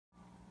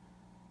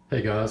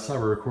Hey guys,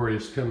 Cyber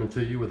Aquarius coming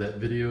to you with that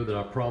video that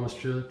I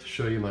promised you to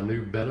show you my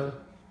new betta.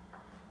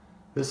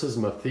 This is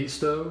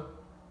Maphiesto.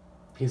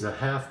 He's a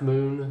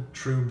half-moon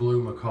true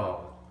blue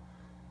macaw.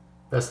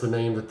 That's the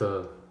name that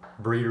the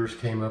breeders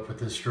came up with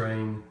this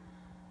strain.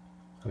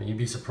 I mean, you'd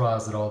be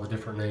surprised at all the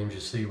different names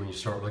you see when you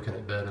start looking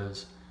at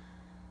bettas.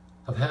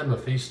 I've had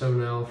Maphiesto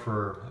now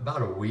for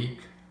about a week,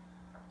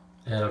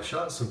 and I've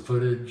shot some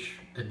footage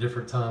at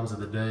different times of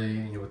the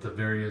day, with the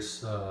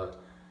various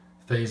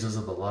phases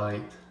of the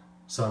light.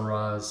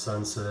 Sunrise,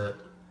 sunset,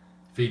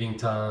 feeding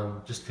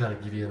time, just kind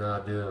of give you an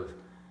idea of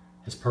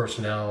his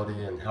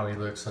personality and how he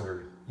looks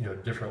under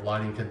different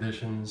lighting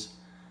conditions.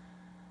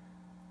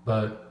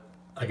 But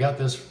I got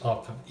this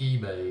off of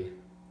eBay.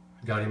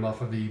 Got him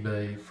off of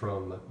eBay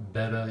from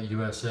Betta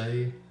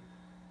USA,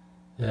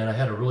 and I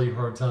had a really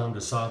hard time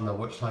deciding on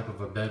which type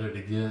of a betta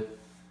to get.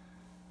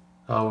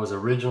 I was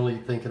originally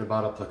thinking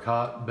about a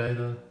plakat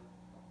betta,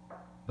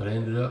 but I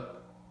ended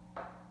up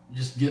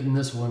just getting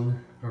this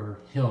one, or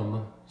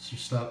him. So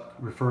stop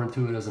referring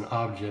to it as an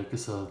object.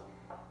 It's a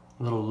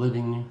little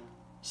living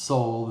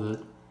soul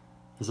that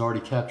has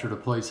already captured a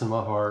place in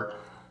my heart,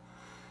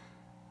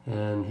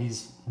 and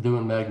he's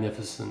doing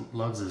magnificent.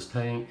 Loves his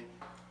tank.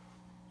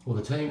 Well,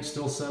 the tank's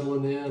still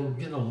settling in,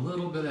 getting a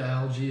little bit of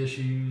algae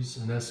issues,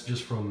 and that's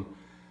just from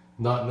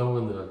not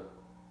knowing the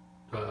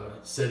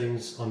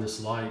settings on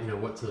this light,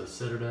 what to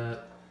set it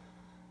at.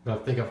 But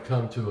I think I've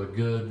come to a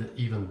good,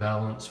 even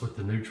balance with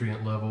the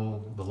nutrient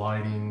level, the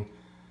lighting,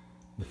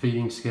 the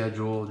feeding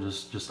schedule,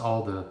 just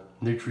all the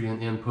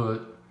nutrient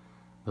input,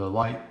 the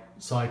light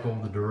cycle,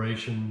 the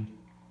duration,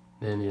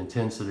 and the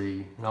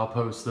intensity. And I'll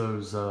post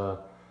those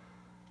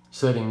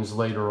settings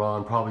later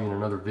on, probably in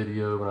another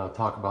video when I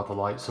talk about the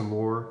light some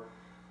more.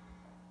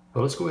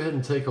 But let's go ahead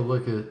and take a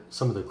look at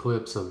some of the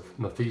clips of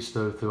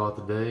Maphiesto throughout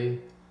the day.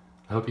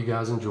 I hope you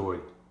guys enjoy.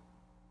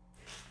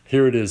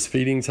 Here it is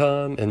feeding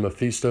time, and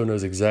Maphiesto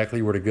knows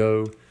exactly where to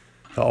go.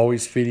 I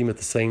always feed him at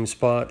the same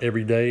spot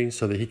every day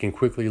so that he can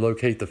quickly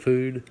locate the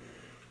food.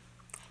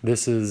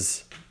 This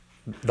is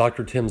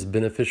Dr. Tim's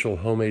beneficial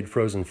homemade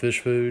frozen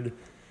fish food.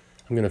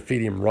 I'm going to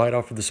feed him right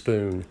off of the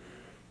spoon.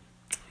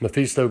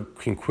 Maphiesto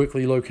can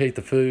quickly locate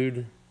the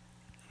food.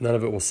 None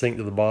of it will sink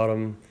to the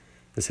bottom.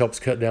 This helps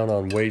cut down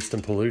on waste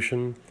and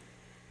pollution.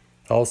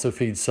 I also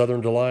feed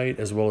Southern Delight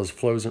as well as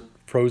frozen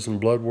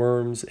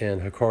bloodworms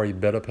and Hikari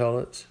betta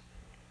pellets.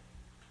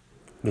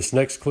 This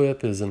next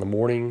clip is in the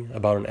morning,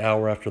 about an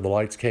hour after the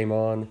lights came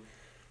on.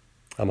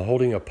 I'm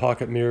holding a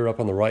pocket mirror up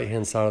on the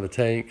right-hand side of the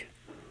tank,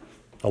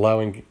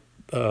 allowing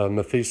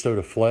Maphiesto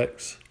to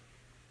flex.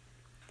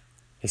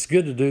 It's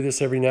good to do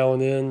this every now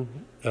and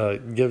then.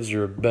 It gives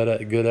your betta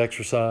a good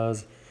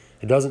exercise.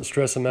 It doesn't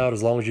stress him out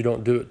as long as you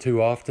don't do it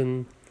too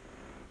often.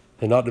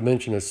 And not to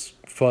mention, it's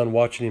fun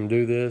watching him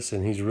do this,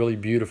 and he's really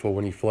beautiful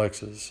when he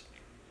flexes.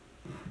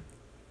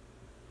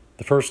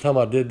 The first time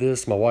I did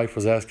this, my wife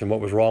was asking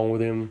what was wrong with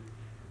him.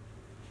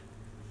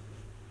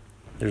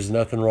 There's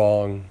nothing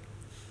wrong.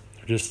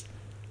 They're just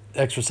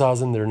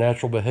exercising their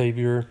natural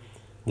behavior,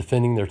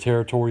 defending their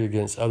territory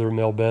against other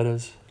male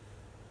bettas.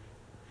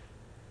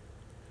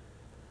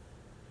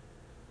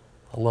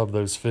 I love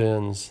those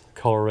fins,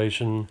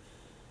 coloration.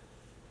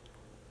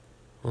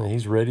 And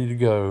he's ready to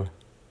go.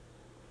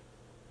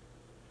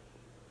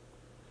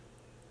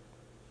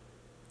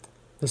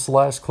 This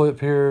last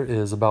clip here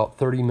is about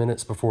 30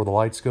 minutes before the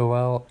lights go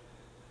out,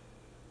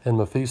 and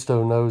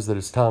Maphiesto knows that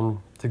it's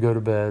time to go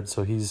to bed,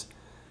 so he's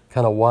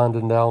kind of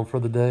winding down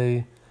for the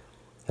day.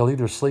 He'll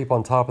either sleep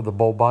on top of the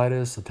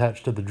bulbitis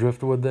attached to the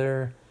driftwood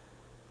there,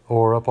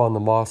 or up on the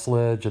moss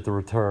ledge at the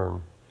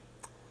return.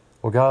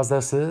 Well guys,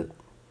 that's it.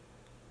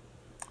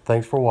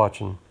 Thanks for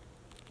watching.